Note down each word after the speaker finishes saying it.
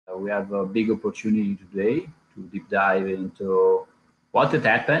we have a big opportunity today to deep dive into what had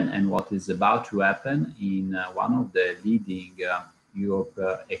happened and what is about to happen in one of the leading Europe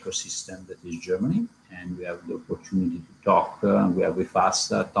ecosystem, that is Germany. And we have the opportunity to talk. We have with us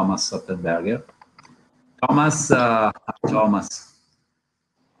Thomas Sattelberger. Thomas.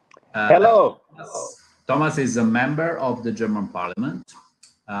 Hello. Thomas is a member of the German Parliament,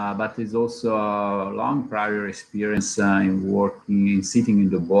 but is also a long prior experience in sitting in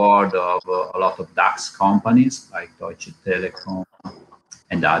the board of a lot of DAX companies like Deutsche Telekom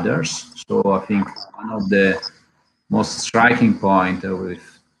and others. So I think one of the most striking point with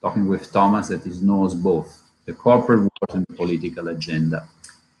talking with Thomas that he knows both the corporate world and the political agenda.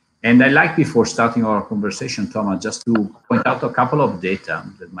 And I'd like, before starting our conversation, Thomas, just to point out a couple of data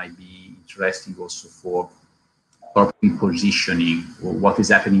that might be interesting also for corporate positioning, what is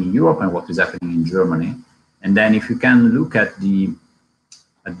happening in Europe and what is happening in Germany. And then if you can look at these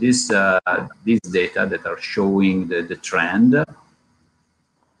data that are showing the trend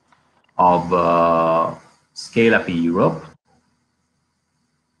of scale up in Europe.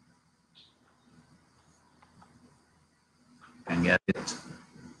 Can get it.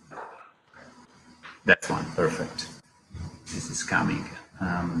 That one, perfect. This is coming.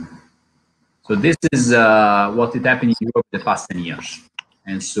 So this is what is happening in Europe the past 10 years.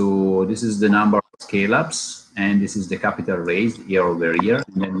 And so this is the number of scale-ups, and this is the capital raised year over year.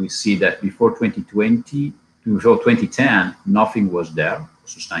 And then we see that before 2020, before 2010, nothing was there,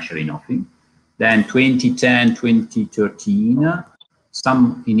 substantially nothing. Then 2010, 2013,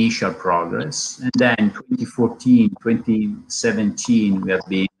 some initial progress. And then 2014, 2017, we have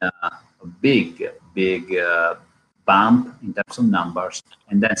been a big bump in terms of numbers.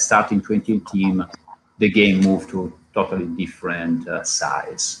 And then starting 2018, the game moved to totally different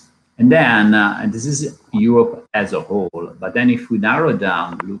size. And then, and this is Europe as a whole, but then if we narrow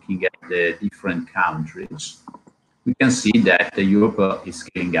down looking at the different countries, we can see that Europe is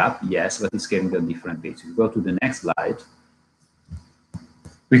scaling up, yes, but it's scaling at different pace. If we go to the next slide,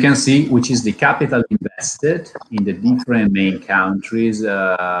 we can see which is the capital invested in the different main countries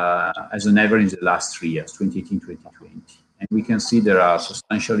as an average in the last 3 years, 2018, 2020. And we can see there are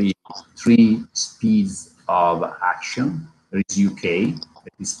substantially 3 speeds of action. There is UK,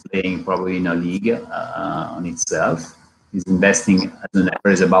 that is playing probably in a league on itself, is investing as an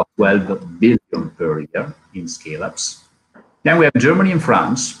average about 12 billion per year in scale-ups. Then we have Germany and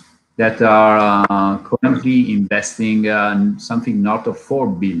France that are currently investing something north of 4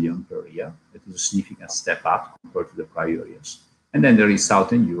 billion per year. That is a significant step up compared to the prior years. And then there is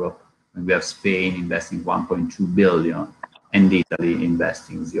Southern Europe, and we have Spain investing 1.2 billion and Italy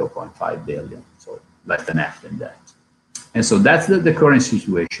investing 0.5 billion, so less than half than that. And so that's the current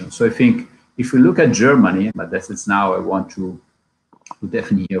situation. So I think if we look at Germany, but that's now I want to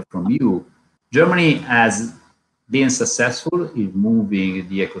definitely hear from you, Germany has been successful in moving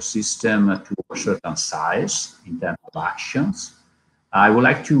the ecosystem to a certain size in terms of actions. I would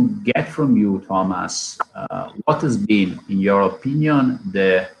like to get from you, Thomas, what has been, in your opinion,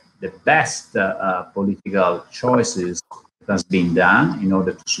 the best political choices that has been done in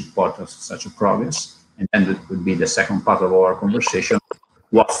order to support such a progress? And then that would be the second part of our conversation.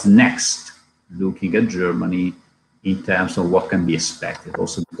 What's next, looking at Germany, in terms of what can be expected,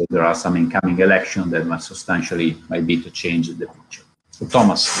 also because there are some incoming elections that might substantially might be to change the picture. So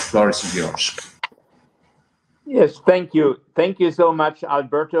Thomas, the floor is yours. Yes, thank you. Thank you so much,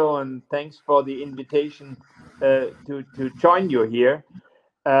 Alberto, and thanks for the invitation to join you here.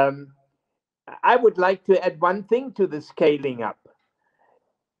 I would like to add one thing to the scaling up.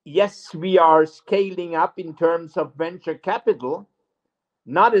 Yes, we are scaling up in terms of venture capital,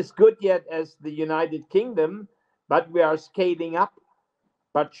 not as good yet as the United Kingdom, but we are scaling up.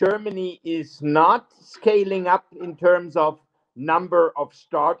 But Germany is not scaling up in terms of number of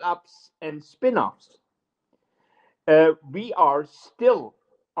startups and spin-offs. We are still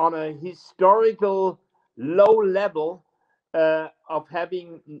on a historical low level of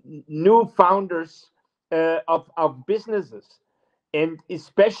having new founders of businesses, and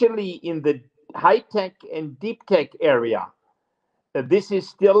especially in the high-tech and deep-tech area. This is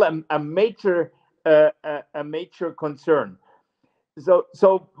still a major concern.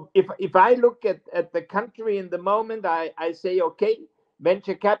 So if I look at the country in the moment, I say, okay,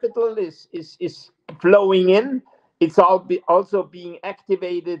 venture capital is flowing in. It's also being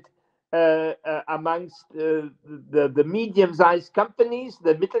activated amongst the medium-sized companies,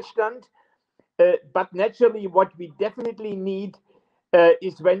 the Mittelstand. But naturally, what we definitely need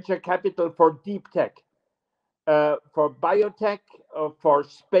is venture capital for deep tech, for biotech, for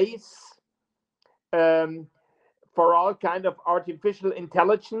space, for all kind of artificial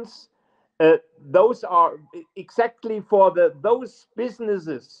intelligence. Those are exactly for those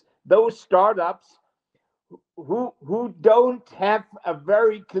businesses, those startups who don't have a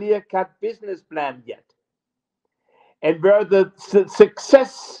very clear-cut business plan yet, and where the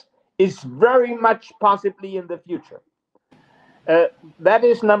success is very much possibly in the future. That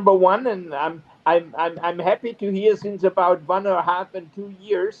is number one, and I'm happy to hear since about 1.5 and 2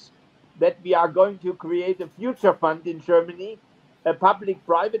 years that we are going to create a future fund in Germany, public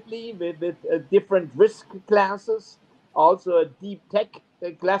privately with different risk classes, also a deep tech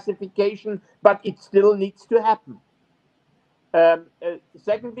classification, but it still needs to happen.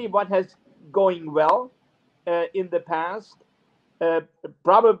 Secondly, what has going well in the past,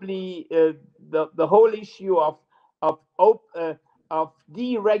 probably the whole issue of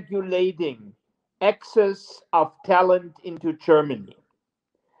deregulating access of talent into Germany.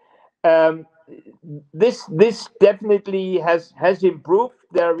 This definitely has improved.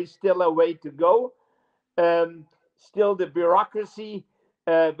 There is still a way to go. Still, the bureaucracy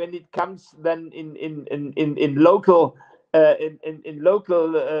when it comes then in local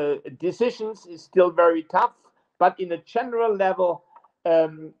decisions is still very tough. But in a general level,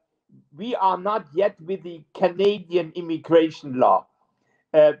 we are not yet with the Canadian immigration law,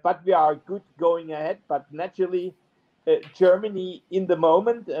 but we are good going ahead. But naturally, Germany in the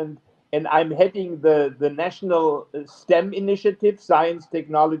moment, and I'm heading the national STEM initiative, science,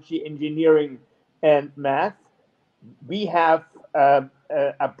 technology, engineering, and math. We have a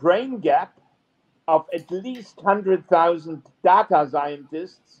brain gap of at least 100,000 data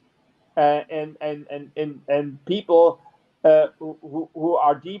scientists and people who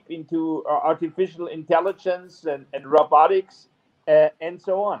are deep into artificial intelligence and robotics and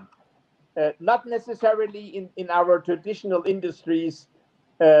so on. Not necessarily in our traditional industries,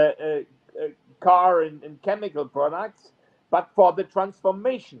 car and chemical products, but for the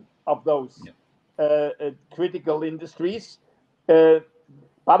transformation of those critical industries, but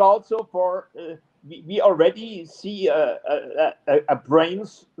also for we already see a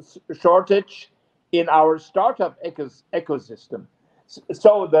brains shortage in our startup ecosystem.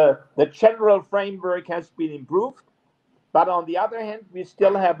 So the general framework has been improved, but on the other hand, we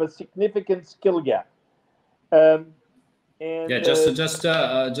still have a significant skill gap.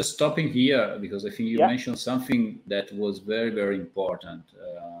 Just stopping here, because I think you mentioned something that was very, very important.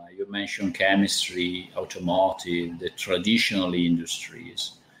 You mentioned chemistry, automotive, the traditional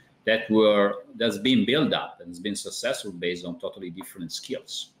industries that's been built up and has been successful based on totally different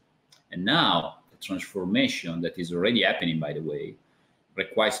skills. And now the transformation that is already happening, by the way,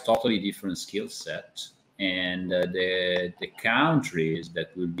 requires totally different skill set. And the countries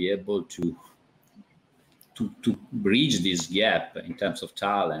that will be able to bridge this gap in terms of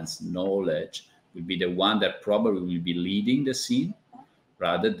talents, knowledge, will be the one that probably will be leading the scene,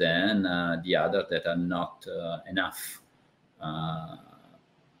 rather than the other that are not enough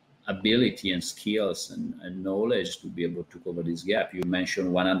ability and skills and knowledge to be able to cover this gap. You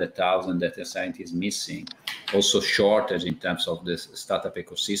mentioned 100,000 data scientists missing, also shortage in terms of the startup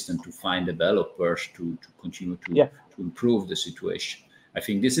ecosystem to find developers to continue to improve the situation. I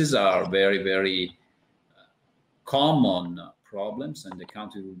think this is our very, very common problems, and the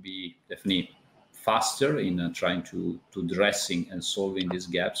country will be definitely faster in trying to addressing and solving these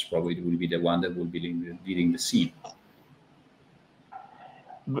gaps. Probably it will be the one that will be leading the scene.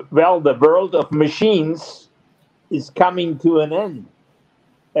 Well, the world of machines is coming to an end,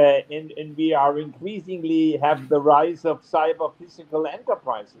 and we are increasingly have the rise of cyber-physical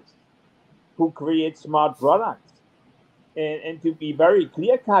enterprises who create smart products. And to be very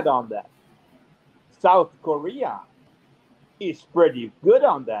clear-cut on that, South Korea is pretty good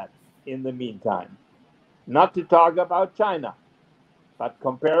on that in the meantime. Not to talk about China, but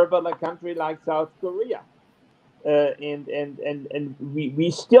comparable a country like South Korea. And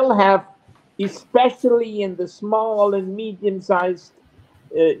we still have, especially in the small and medium-sized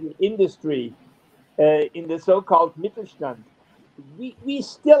industry, in the so-called Mittelstand, we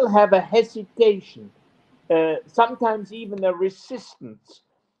still have a hesitation, sometimes even a resistance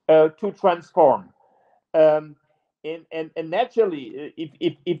to transform. And naturally,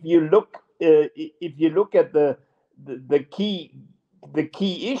 if you look at the key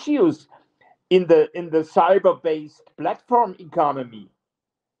issues in the cyber-based platform economy,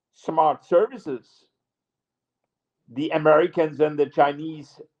 smart services, the Americans and the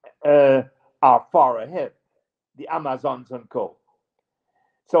Chinese are far ahead, the Amazons and co.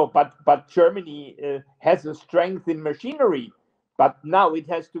 So, but Germany has a strength in machinery, but now it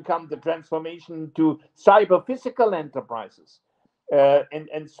has to come the transformation to cyber-physical enterprises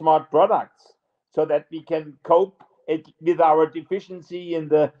and smart products. so that we can cope with our deficiency in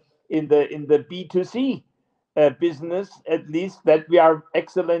the B2C business, at least that we are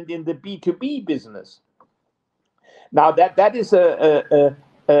excellent in the B2B business. Now that is a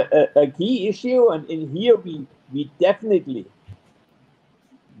key issue, and in here we definitely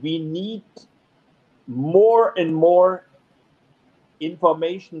need more and more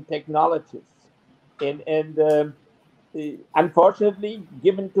information technologists, and unfortunately,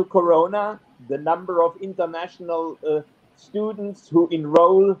 given to Corona, the number of international students who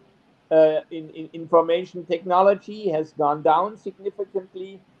enroll in information technology has gone down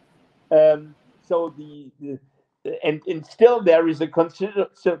significantly. So and still there is a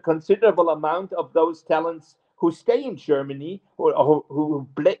considerable amount of those talents who stay in Germany, or who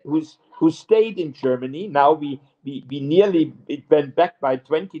stayed in Germany. Now we nearly, it went back by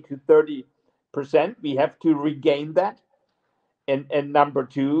 20 to 30%. We have to regain that. And number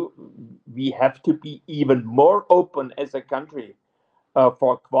two, we have to be even more open as a country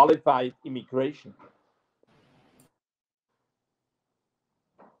for qualified immigration.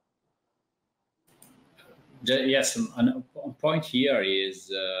 Yes, and a point here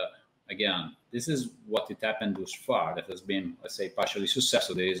is, again, this is what it happened thus far that has been, let's say, partially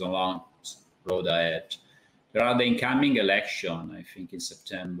successful. There is a long road ahead. There are the incoming election, I think, in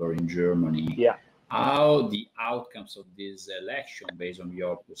September in Germany. Yeah. How the outcomes of this election, based on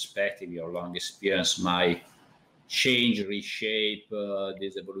your perspective, your long experience, might change, reshape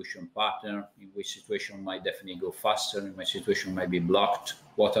this evolution pattern? In which situation might definitely go faster, in which situation might be blocked?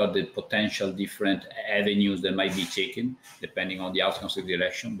 What are the potential different avenues that might be taken depending on the outcomes of the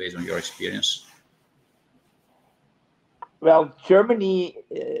election, based on your experience? Well, Germany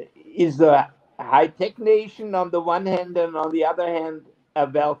is a high-tech nation on the one hand, and on the other hand, a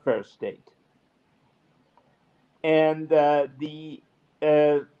welfare state. And in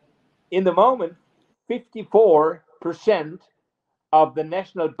the moment, 54% of the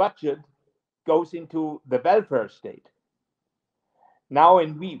national budget goes into the welfare state. Now,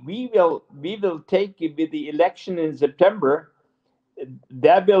 and we will take it with the election in September.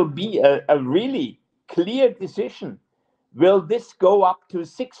 There will be a really clear decision. Will this go up to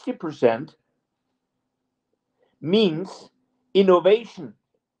 60%? Means innovation,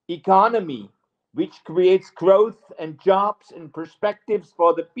 economy, which creates growth and jobs and perspectives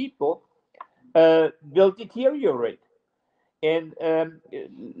for the people, will deteriorate. And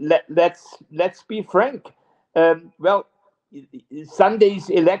let's be frank. Well, Sunday's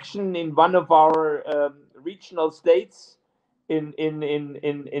election in one of our regional states in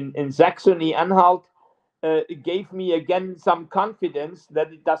Saxony-Anhalt gave me again some confidence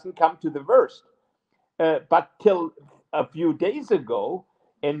that it doesn't come to the worst. But till a few days ago,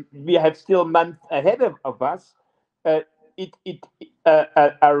 and we have still months ahead of us, a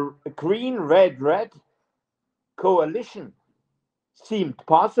green-red coalition seemed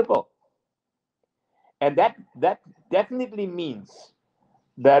possible. And that definitely means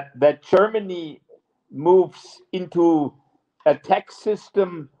that Germany moves into a tax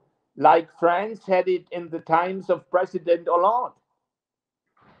system like France had it in the times of President Hollande,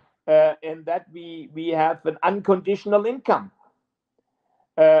 and that we have an unconditional income,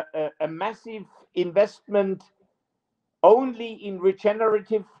 a massive investment only in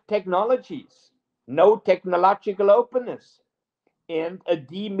regenerative technologies, no technological openness, and a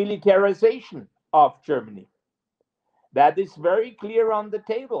demilitarization of Germany. That is very clear on the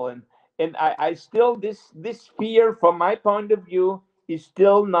table, and I still, this fear, from my point of view, is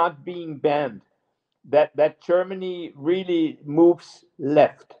still not being banned. That Germany really moves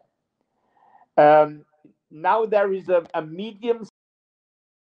left. Now there is a medium.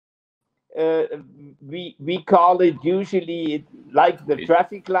 We call it usually like the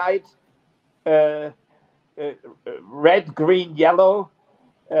traffic light, red, green, yellow.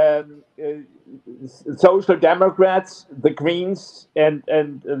 Social Democrats, the Greens, and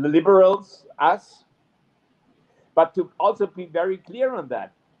the Liberals, us. But to also be very clear on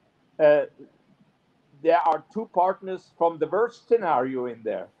that, there are two partners from the worst scenario in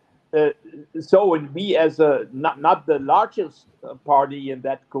there. So, and we, as not the largest party in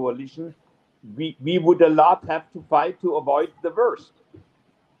that coalition, we would a lot have to fight to avoid the worst.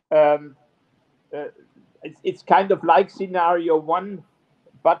 It's kind of like scenario one,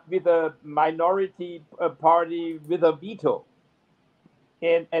 but with a minority party with a veto.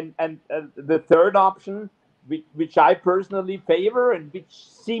 And the third option, which I personally favor and which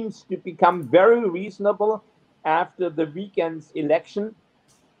seems to become very reasonable after the weekend's election,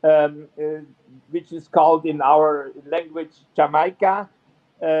 which is called in our language Jamaica,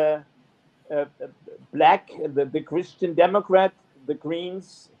 black, the Christian Democrat, the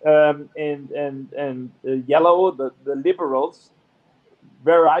Greens, and yellow, the Liberals,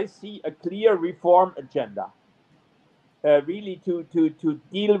 where I see a clear reform agenda, really to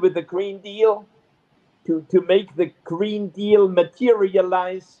deal with the Green Deal, to make the Green Deal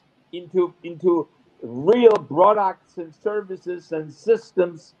materialize into real products and services and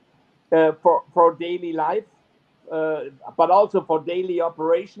systems for daily life, but also for daily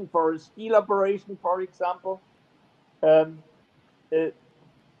operation, for a steel operation, for example.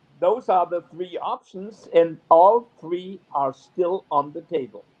 Those are the three options, and all three are still on the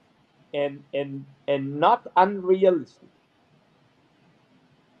table, and not unrealistic.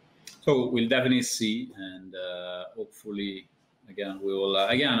 So we'll definitely see, and hopefully, again, we will.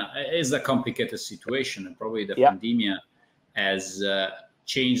 Again, it's a complicated situation, and probably the pandemic has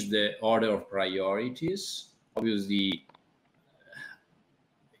changed the order of priorities. Obviously,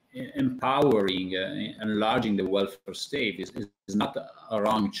 empowering, enlarging the welfare state is not a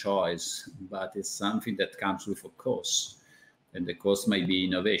wrong choice, but it's something that comes with a cost, and the cost might be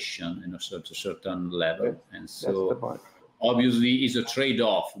innovation in a certain level, and so. Obviously, is a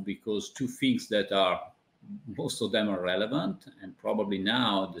trade-off, because two things that are, most of them are relevant, and probably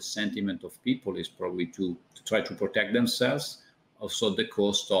now the sentiment of people is probably to try to protect themselves. Also, the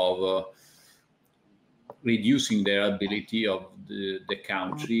cost of reducing their ability of the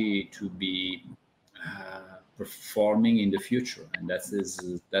country to be performing in the future, and that's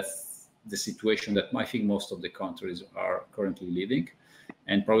the situation that I think most of the countries are currently living,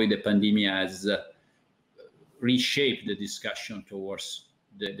 and probably the pandemic has reshape the discussion towards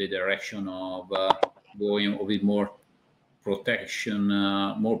the direction of going with more protection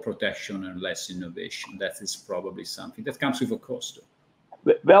and less innovation. That is probably something that comes with a cost.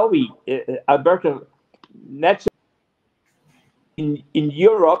 Well, Alberto, in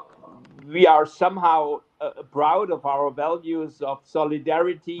Europe, we are somehow proud of our values of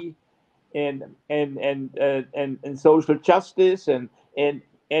solidarity and social justice, and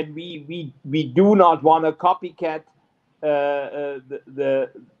we do not want to copycat the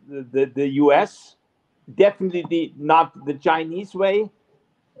US, definitely not the Chinese way,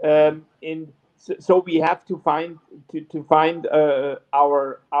 and so we have to find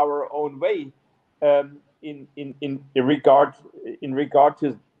our own way in regard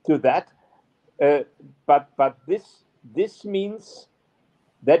to that, but this means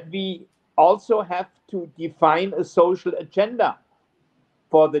that we also have to define a social agenda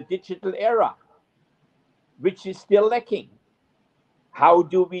for the digital era, which is still lacking. How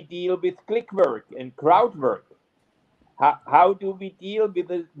do we deal with click work and crowd work? How do we deal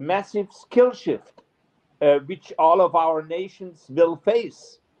with a massive skill shift, which all of our nations will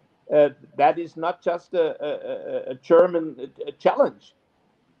face? That is not just a German challenge.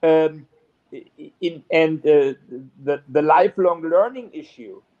 The lifelong learning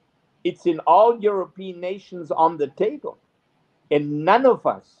issue, it's in all European nations on the table. And none of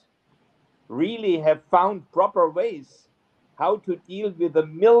us really have found proper ways how to deal with a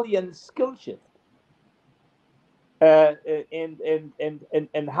million skill shift,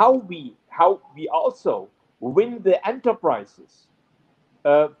 and how we also win the enterprises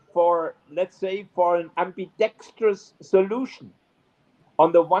for, let's say, for an ambidextrous solution.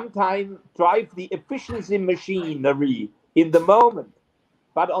 On the one time, drive the efficiency machinery in the moment,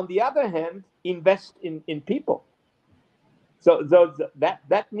 but on the other hand, invest in people. So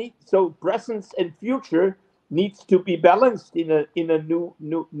that needs, so presence and future needs to be balanced in a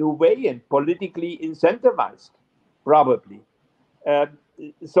new way and politically incentivized, probably.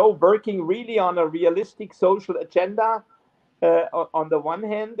 So working really on a realistic social agenda on the one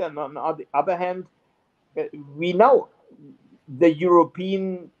hand, and on the other hand, we know the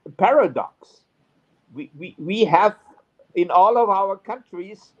European paradox. We have in all of our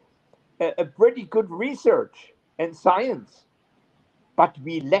countries a pretty good research and science, but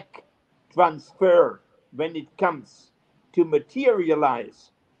we lack transfer when it comes to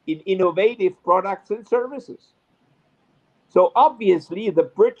materialize in innovative products and services. So obviously the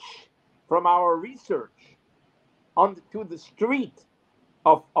bridge from our research onto the street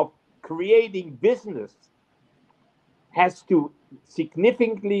of creating business has to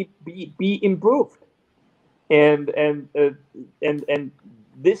significantly be improved, and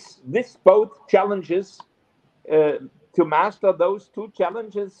this both challenges, to master those two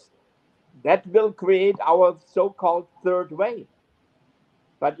challenges, that will create our so-called third way.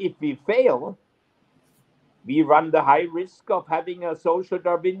 But if we fail, we run the high risk of having a social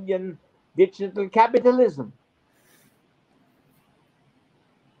Darwinian digital capitalism.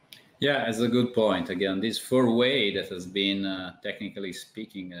 Yeah, that's a good point. Again, this four way that has been, technically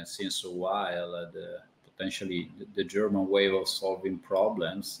speaking, since a while, the potentially the German way of solving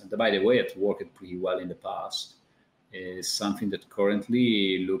problems, and by the way, it worked pretty well in the past, is something that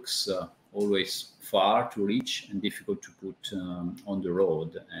currently looks always far to reach and difficult to put on the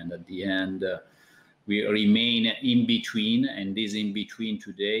road. And at the end, we remain in between, and this in between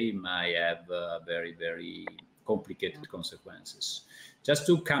today might have very, very complicated consequences. Just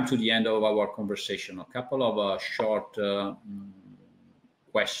to come to the end of our conversation, a couple of short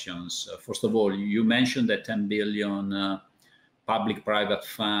questions. First of all, you mentioned that 10 billion public-private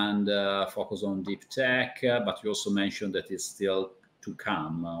fund focus on deep tech, but you also mentioned that it's still to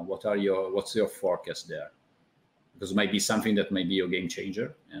come. What's your forecast there? Because it might be something that might be a game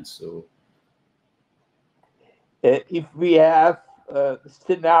changer, and so. If we have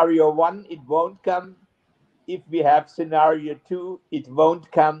scenario 1, it won't come. If we have scenario 2, it won't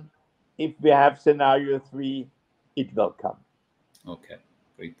come. If we have scenario 3, it will come. Okay,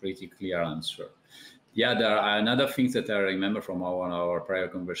 pretty clear answer. Yeah, there are another things that I remember from our prior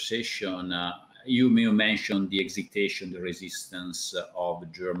conversation. You mentioned the hesitation, the resistance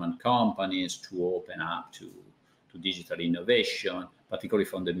of German companies to open up to digital innovation, particularly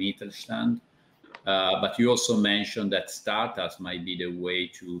from the Mittelstand. But you also mentioned that startups might be the way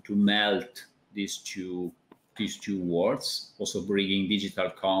to melt these two worlds, also bringing digital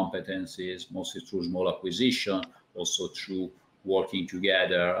competencies, mostly through small acquisition, also through working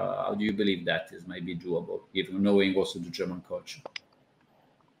together. How do you believe that is might be doable, even knowing also the German culture?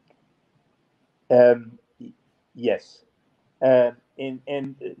 Yes. I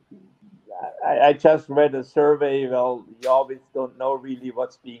just read a survey. Well, you always don't know really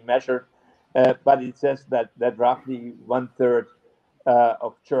what's being measured, but it says that roughly 1/3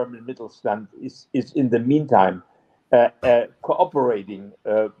 of German Mittelstand is in the meantime cooperating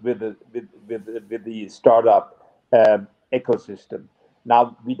with the startup ecosystem.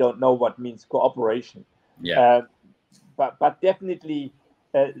 Now we don't know what means cooperation, but definitely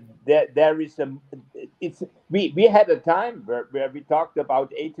there is a. We had a time where we talked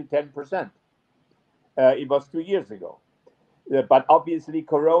about 8 to 10%. It was 2 years ago, but obviously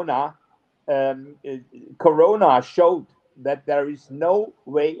Corona showed that there is no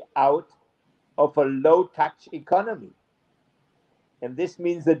way out of a low-touch economy, and this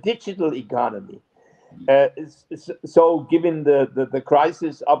means a digital economy. So, given the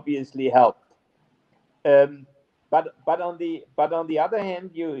crisis, obviously helped. But on the other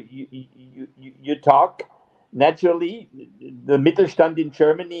hand, you talk naturally. The Mittelstand in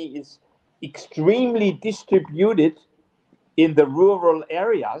Germany is extremely distributed in the rural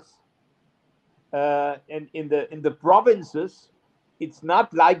areas, and in the provinces. It's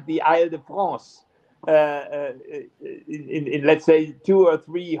not like the Isle de France, in let's say 2 or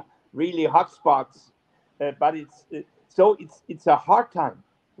 3 really hotspots, but it's a hard time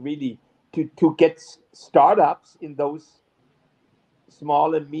really to get startups in those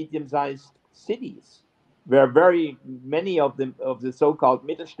small and medium-sized cities, where very many of the so-called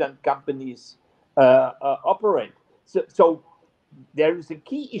Mittelstand companies operate. So there is a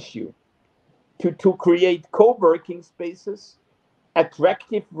key issue to create co-working spaces,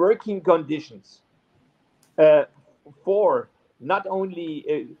 attractive working conditions for not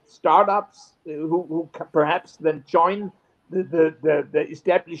only startups who perhaps then join the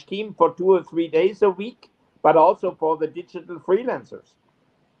established team for 2 or 3 days a week, but also for the digital freelancers,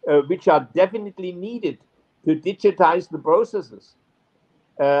 which are definitely needed to digitize the processes.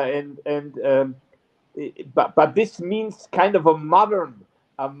 But this means kind of a modern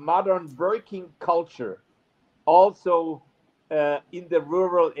working culture, also in the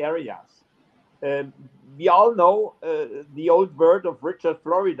rural areas. We all know the old word of Richard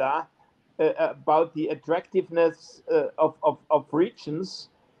Florida about the attractiveness of regions.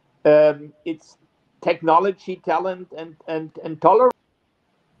 It's technology, talent, and tolerance.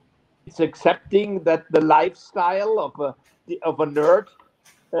 It's accepting that the lifestyle of a nerd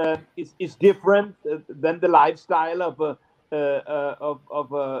is different than the lifestyle of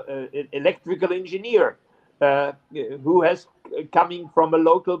an electrical engineer who has coming from a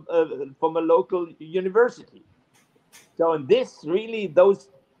local university. So in this, really, those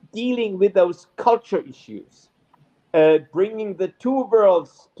dealing with those culture issues, bringing the two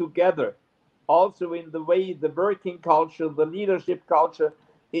worlds together, also in the way the working culture, the leadership culture,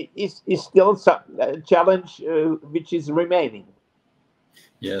 is still a challenge which is remaining.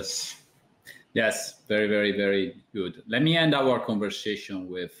 Yes, very, very, very good. Let me end our conversation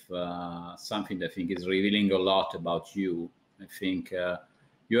with something that I think is revealing a lot about you. I think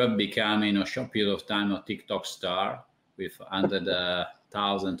you have become, in a short period of time, a TikTok star with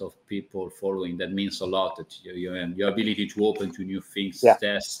 100,000 of people following. That means a lot. That your ability to open to new things,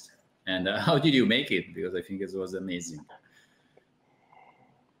 test, And how did you make it? Because I think it was amazing.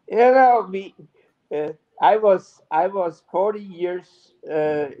 You know, I was 40 years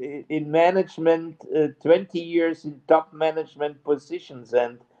in management, 20 years in top management positions,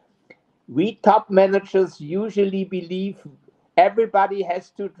 and we top managers usually believe everybody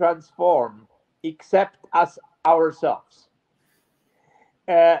has to transform except us ourselves.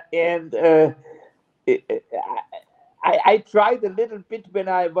 I tried a little bit when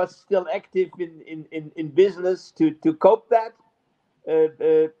I was still active in business to cope that.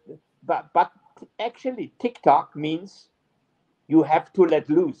 But actually, TikTok means you have to let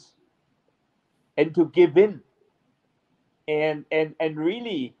loose and to give in. And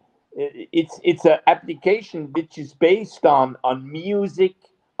really, it's an application which is based on music,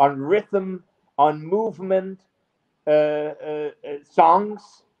 on rhythm, on movement,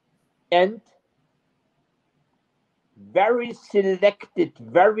 songs, and very selected,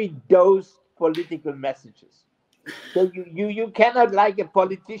 very dosed political messages. So you cannot, like a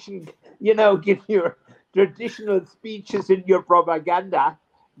politician, give your traditional speeches in your propaganda.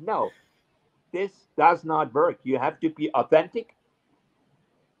 No, this does not work. You have to be authentic.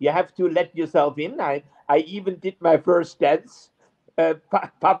 You have to let yourself in. I even did my first dance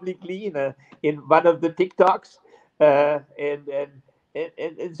publicly in one of the TikToks,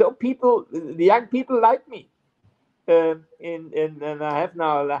 and so the young people like me. And I have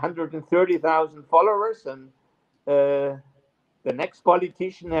now 130,000 followers, and the next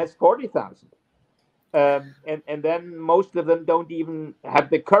politician has 40,000. And then most of them don't even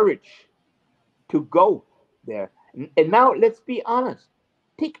have the courage to go there. And now let's be honest.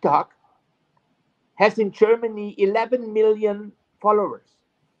 TikTok has in Germany 11 million followers.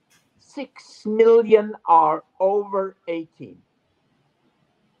 6 million are over 18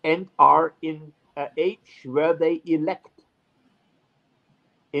 and are in an age where they elect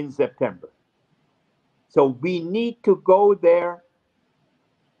in September. So we need to go there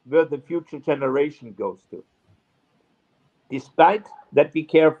where the future generation goes to. Despite that we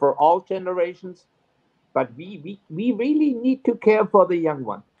care for all generations, but we really need to care for the young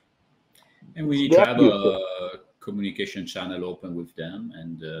one. And we need to have a communication channel open with them.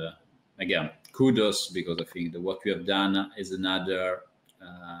 And again, kudos, because I think that what you have done is another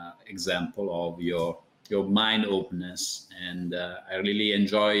example of your mind openness. And I really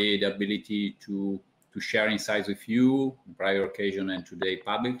enjoy the ability to share insights with you on prior occasion and today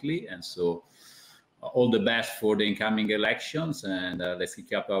publicly. And so all the best for the incoming elections, and let's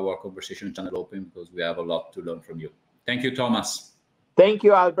keep up our conversation channel open, because we have a lot to learn from you. Thank you, Thomas. Thank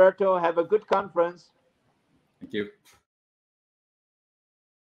you, Alberto. Have a good conference. Thank you.